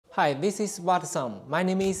Hi, this is Wattsan. My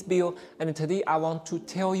name is Bill, and today I want to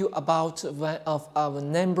tell you about one of our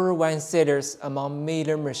 #1 sellers among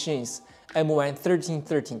milling machines, M1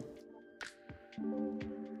 1313.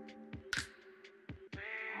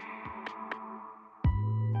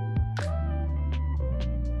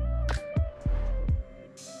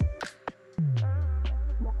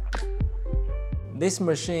 This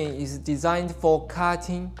machine is designed for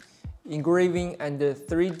cutting, engraving, and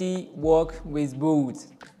 3D work with wood,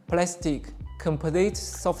 plastic, composite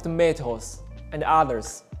soft metals, and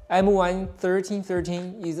others. M1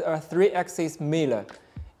 1313 is a 3-axis miller.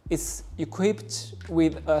 It's equipped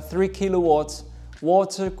with a 3 kW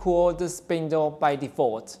water-cooled spindle by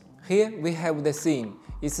default. Here we have the scene.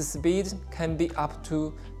 Its speed can be up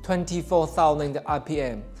to 24,000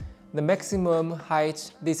 RPM. The maximum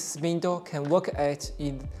height this spindle can work at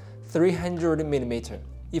is 300 mm.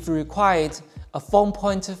 If required, a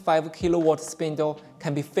 4.5 kW spindle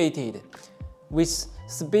can be fitted, which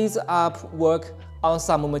speeds up work on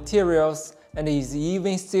some materials and is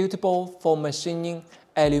even suitable for machining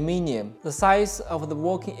aluminium. The size of the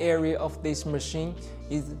working area of this machine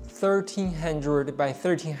is 1300 by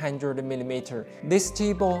 1300 mm. This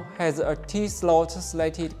table has a T-slot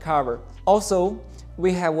slated cover. Also,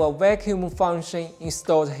 we have a vacuum function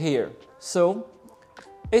installed here, so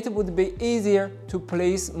it would be easier to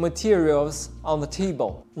place materials on the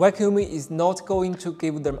table. Vacuuming is not going to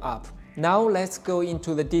give them up. Now let's go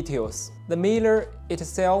into the details. The miller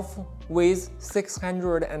itself weighs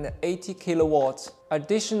 680 kW.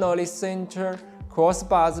 Additionally, center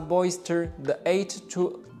crossbars bolster the 8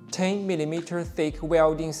 to 10 mm thick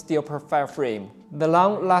welding steel profile frame. The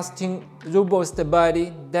long-lasting, robust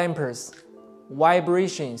body dampers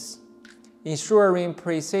vibrations, ensuring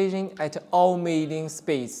precision at all milling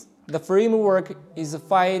speeds. The framework is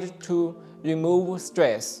fired to remove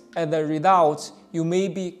stress. As a result, you may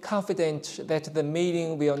be confident that the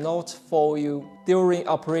milling will not fail you during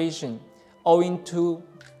operation, owing to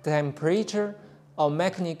temperature or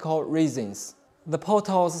mechanical reasons. The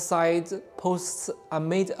portal's side posts are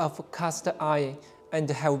made of cast iron and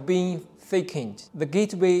have been thickened. The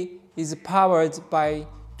gateway is powered by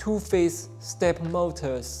two-phase step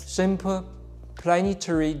motors, Schemper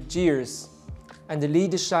planetary gears, and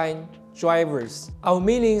lead shine drivers. Our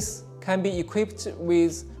millings can be equipped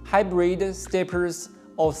with hybrid steppers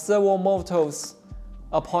or servo motors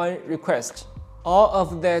upon request. All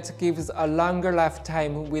of that gives a longer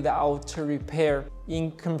lifetime without repair in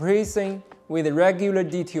comparison with regular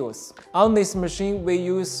details. On this machine, we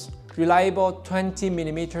use reliable 20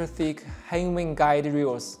 mm thick Henwin guide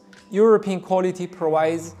rails. European quality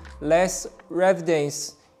provides less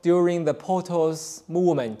resistance during the portal's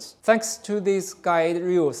movement. Thanks to these guide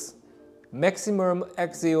rails, maximum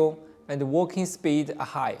axial and working speed are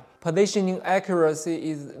high. Positioning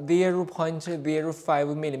accuracy is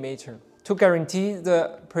 0.05 mm. To guarantee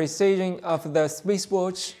the precision of the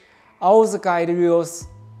Swisswatch, all the guide rails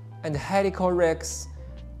and helical racks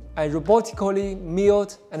are robotically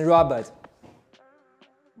milled and rubbered.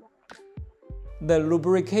 The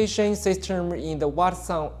lubrication system in the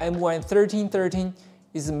Wattsan M1 1313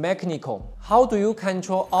 is mechanical. How do you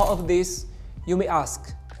control all of this, you may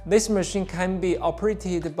ask? This machine can be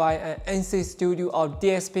operated by an NC Studio or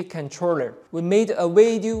DSP controller. We made a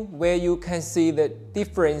video where you can see the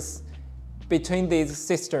difference between these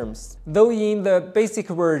systems. Though in the basic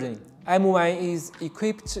version, M1 is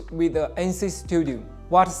equipped with the NC Studio,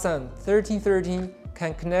 Wattsan 1313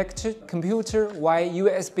 can connect computer via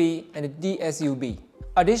USB and DSUB.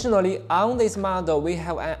 Additionally, on this model we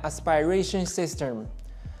have an aspiration system.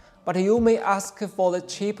 But you may ask for the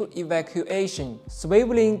cheap evacuation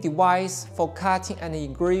swiveling device for cutting and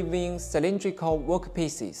engraving cylindrical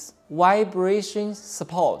workpieces, vibration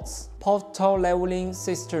supports, portal leveling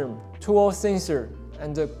system, tool sensor,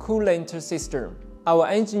 and a coolant system. Our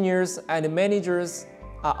engineers and managers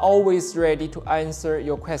are always ready to answer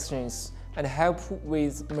your questions and help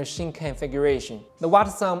with machine configuration. The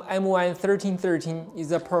Wattsan M1 1313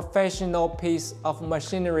 is a professional piece of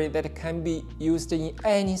machinery that can be used in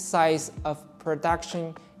any size of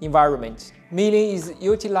production environment. Milling is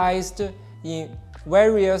utilized in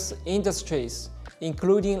various industries,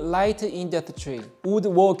 including light industry,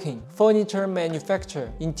 woodworking, furniture manufacture,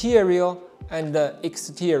 interior and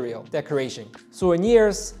exterior decoration,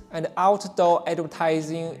 souvenirs and outdoor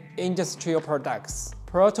advertising, industrial products,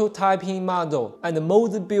 prototyping model, and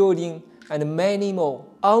mold building, and many more.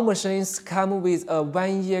 All machines come with a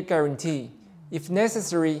 1-year guarantee. If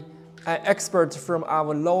necessary, an expert from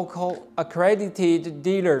our local accredited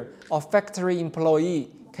dealer or factory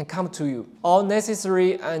employee can come to you. All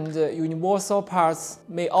necessary and universal parts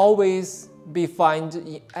may always be found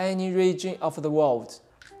in any region of the world.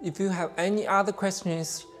 If you have any other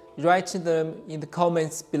questions, write them in the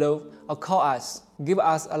comments below or call us. Give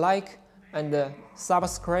us a like and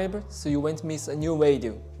subscribe so you won't miss a new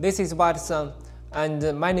video. This is Wattsan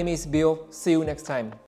and my name is Bill. See you next time.